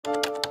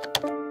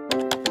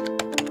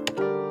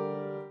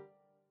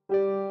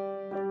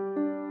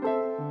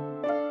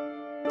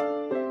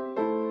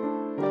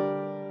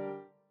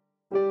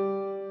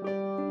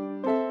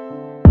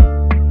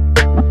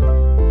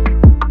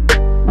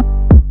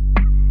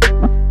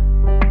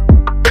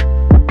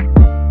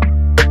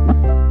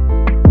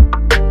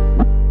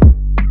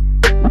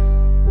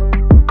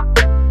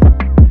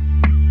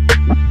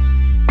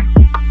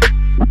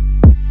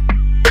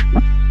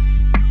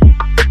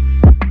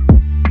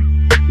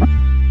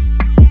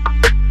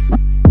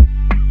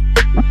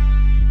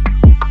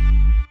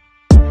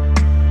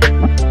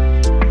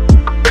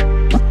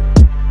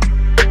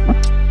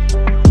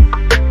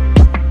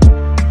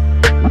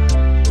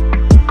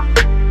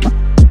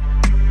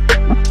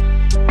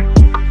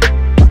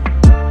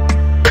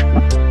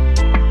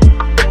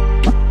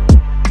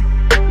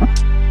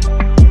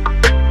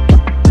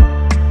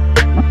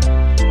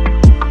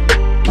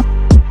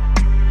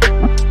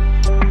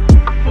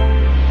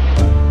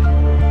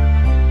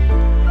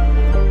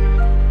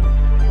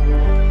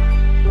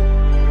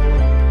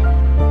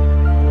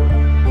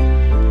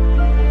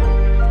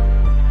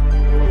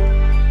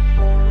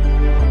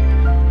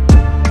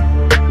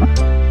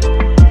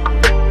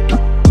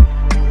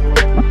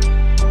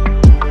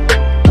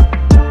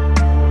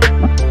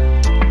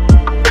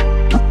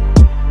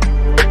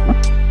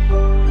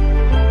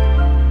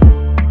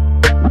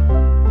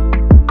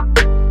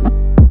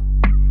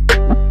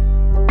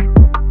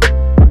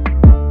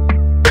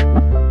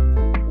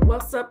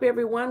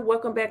everyone.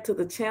 Welcome back to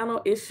the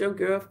channel. It's your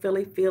girl,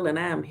 Phil, and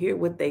I am here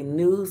with a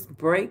news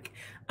break.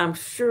 I'm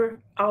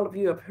sure all of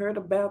you have heard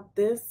about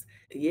this.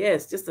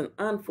 Yes, just an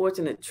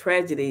unfortunate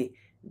tragedy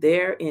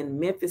there in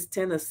Memphis,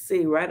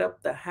 Tennessee, right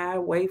up the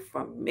highway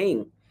from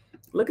me.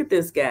 Look at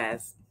this,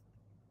 guys.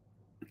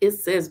 It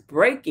says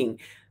breaking.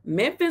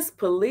 Memphis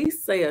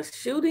police say a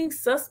shooting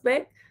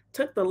suspect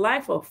took the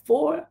life of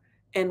 4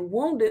 and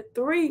wounded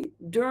 3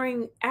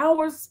 during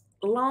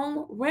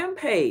hours-long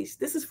rampage.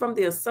 This is from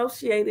the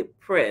Associated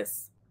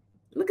Press.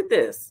 Look at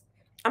this.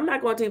 I'm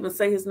not going to even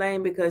say his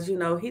name because, you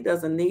know, he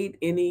doesn't need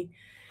any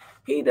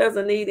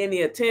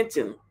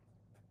attention.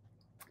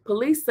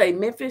 Police say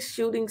Memphis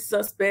shooting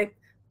suspect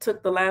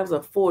took the lives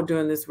of 4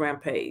 during this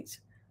rampage.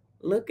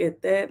 Look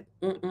at that.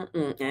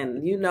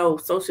 And you know,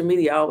 social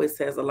media always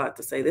has a lot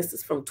to say. This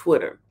is from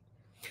Twitter.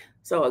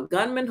 So a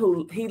gunman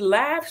he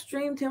live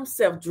streamed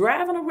himself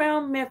driving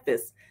around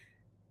Memphis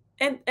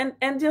and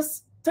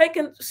just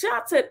taking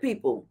shots at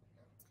people.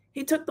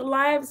 He took the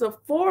lives of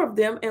 4 of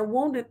them and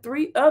wounded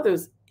 3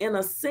 others in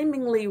a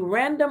seemingly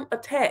random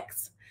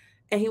attacks.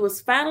 And he was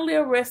finally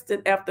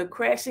arrested after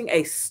crashing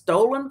a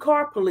stolen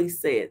car, police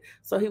said.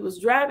 So he was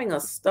driving a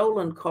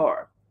stolen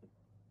car.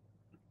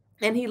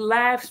 And he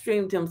live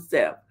streamed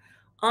himself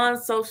on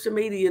social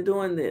media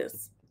doing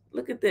this.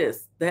 Look at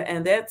this.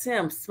 And that's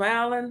him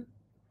smiling.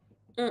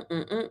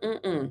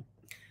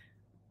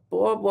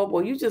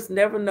 Boy, you just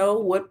never know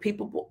what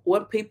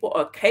people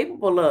are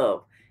capable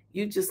of.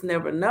 You just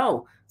never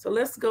know. So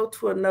let's go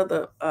to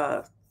another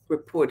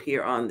report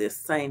here on this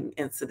same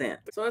incident.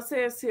 So it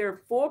says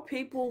here 4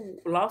 people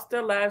lost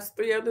their lives,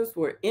 3 others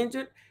were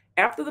injured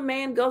after the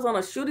man goes on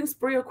a shooting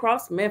spree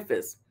across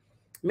Memphis.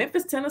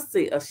 Memphis,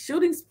 Tennessee, a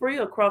shooting spree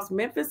across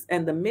Memphis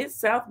and the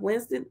Mid-South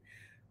Wednesday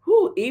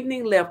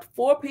evening left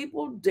 4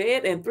 people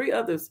dead and 3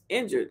 others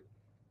injured.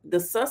 The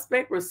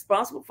suspect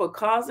responsible for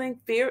causing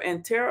fear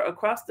and terror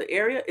across the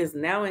area is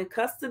now in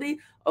custody,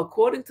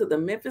 according to the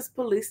Memphis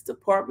Police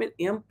Department,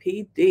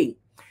 MPD.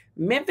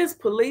 Memphis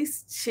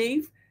Police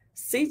Chief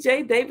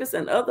C.J. Davis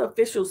and other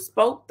officials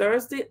spoke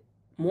Thursday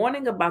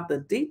morning about the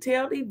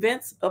detailed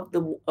events of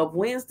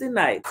Wednesday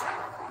night.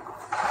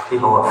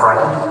 People are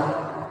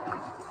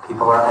frightened.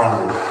 People are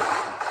angry.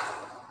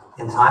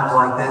 In times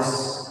like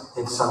this,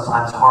 it's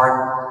sometimes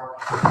hard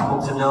for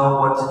people to know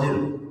what to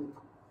do.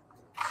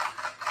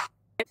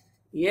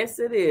 Yes,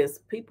 it is.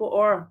 People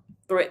are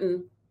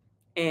threatened,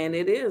 and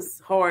it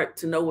is hard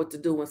to know what to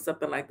do when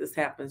something like this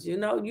happens. You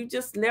know, you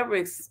just never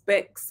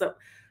expect some.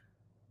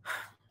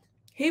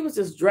 He was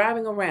just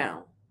driving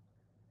around,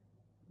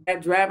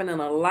 driving in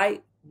a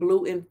light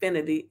blue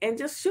Infiniti and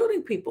just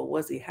shooting people.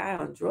 Was he high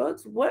on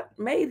drugs? What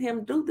made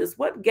him do this?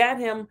 What got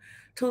him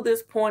to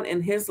this point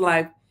in his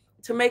life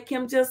to make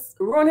him just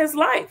ruin his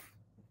life?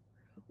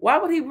 Why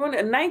would he ruin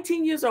it?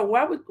 19 years old,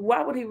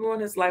 why would he ruin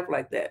his life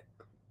like that?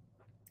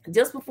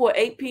 Just before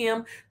 8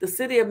 p.m., the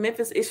city of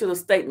Memphis issued a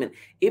statement.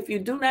 If you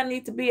do not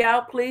need to be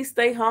out, please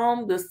stay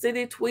home. The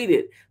city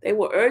tweeted. They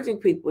were urging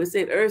people. It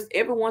said, urged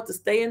everyone to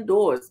stay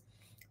indoors.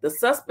 The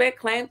suspect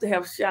claimed to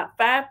have shot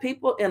 5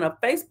 people in a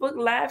Facebook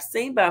Live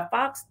seen by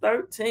Fox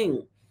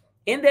 13.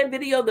 In that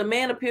video, the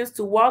man appears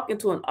to walk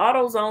into an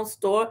AutoZone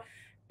store,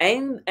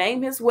 aim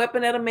his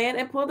weapon at a man,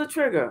 and pull the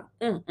trigger.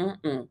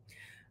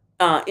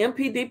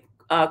 MPD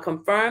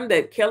confirmed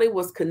that Kelly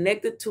was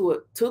connected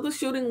to the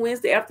shooting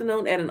Wednesday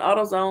afternoon at an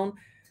AutoZone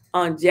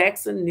on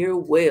Jackson near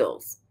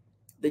Wells.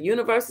 The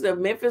University of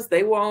Memphis,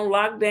 they were on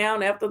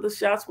lockdown after the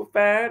shots were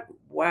fired.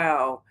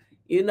 Wow.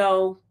 You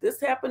know, this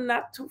happened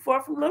not too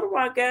far from Little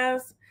Rock,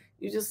 guys.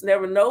 You just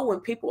never know when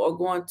people are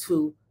going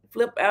to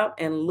flip out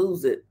and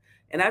lose it.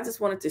 And I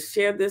just wanted to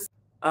share this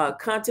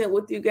content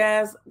with you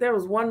guys. There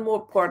was one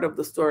more part of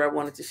the story I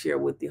wanted to share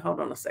with you.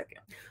 Hold on a second.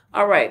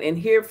 All right. And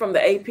here from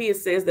the AP, it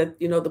says that,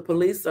 you know, the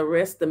police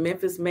arrest the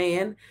Memphis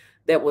man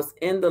that was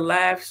in the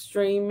live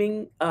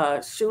streaming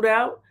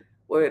shootout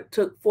where it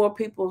took 4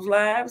 people's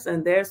lives.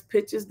 And there's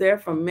pictures there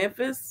from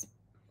Memphis.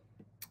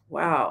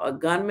 Wow, a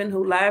gunman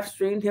who live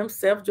streamed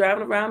himself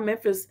driving around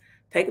Memphis,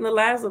 taking the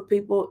lives of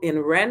people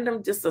in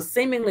just a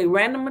seemingly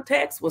random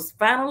attacks, was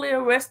finally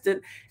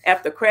arrested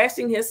after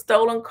crashing his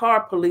stolen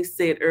car, police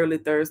said early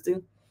Thursday.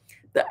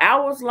 The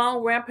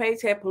hours-long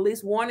rampage had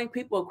police warning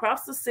people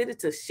across the city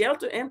to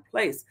shelter in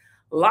place,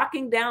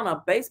 locking down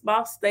a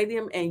baseball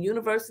stadium and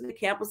university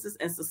campuses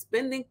and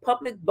suspending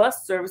public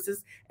bus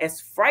services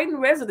as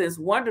frightened residents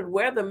wondered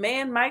where the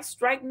man might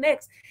strike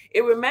next.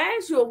 It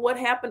reminds you of what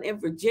happened in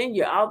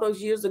Virginia all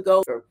those years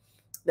ago.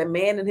 The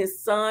man and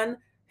his son,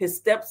 his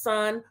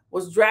stepson,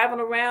 was driving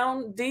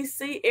around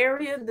D.C.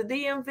 area, the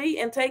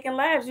DMV, and taking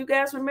lives. You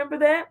guys remember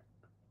that?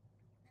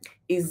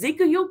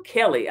 Ezekiel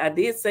Kelly, I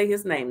did say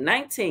his name,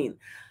 19,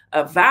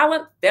 a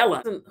violent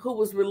felon who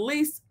was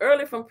released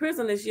early from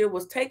prison this year,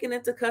 was taken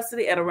into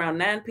custody at around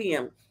 9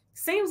 p.m.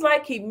 Seems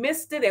like he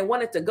missed it and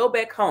wanted to go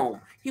back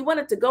home. He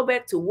wanted to go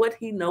back to what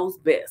he knows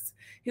best.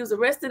 He was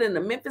arrested in the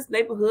Memphis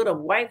neighborhood of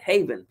White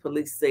Haven,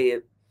 police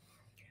said.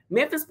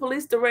 Memphis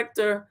Police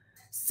Director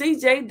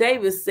C.J.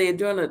 Davis said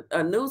during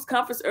a news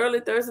conference early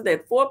Thursday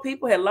that 4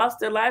 people had lost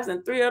their lives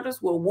and 3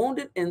 others were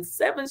wounded in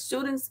 7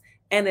 shootings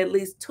and at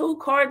least 2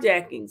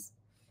 carjackings.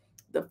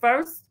 The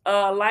first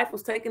life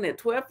was taken at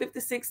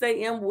 12:56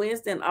 a.m.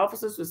 Wednesday, and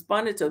officers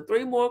responded to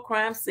 3 more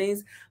crime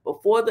scenes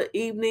before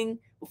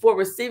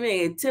receiving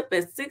a tip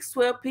at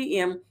 6:12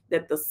 p.m.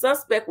 that the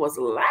suspect was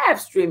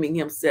live streaming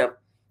himself,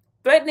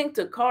 threatening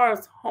to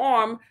cause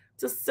harm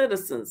to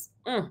citizens.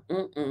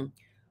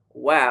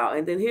 Wow.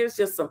 And then here's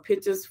just some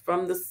pictures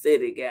from the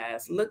city,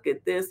 guys. Look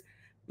at this.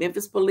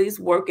 Memphis police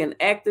work an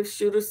active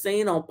shooter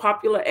scene on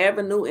Popular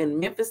Avenue in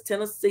Memphis,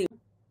 Tennessee.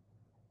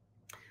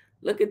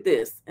 Look at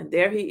this. And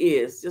there he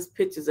is. Just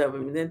pictures of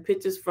him. And then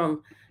pictures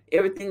from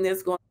everything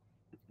that's going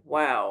on.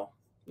 Wow.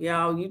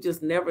 Y'all, you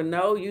just never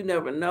know. You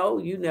never know.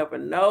 You never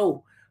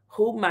know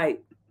who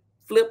might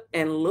flip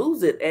and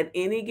lose it at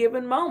any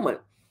given moment.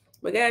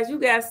 But guys, you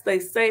guys stay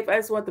safe. I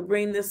just want to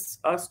bring this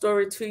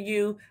story to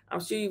you. I'm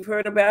sure you've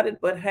heard about it.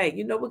 But hey,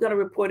 you know we're going to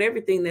report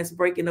everything that's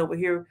breaking over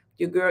here.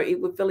 Your girl, Eat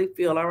with Philly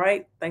Phil. All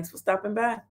right? Thanks for stopping by.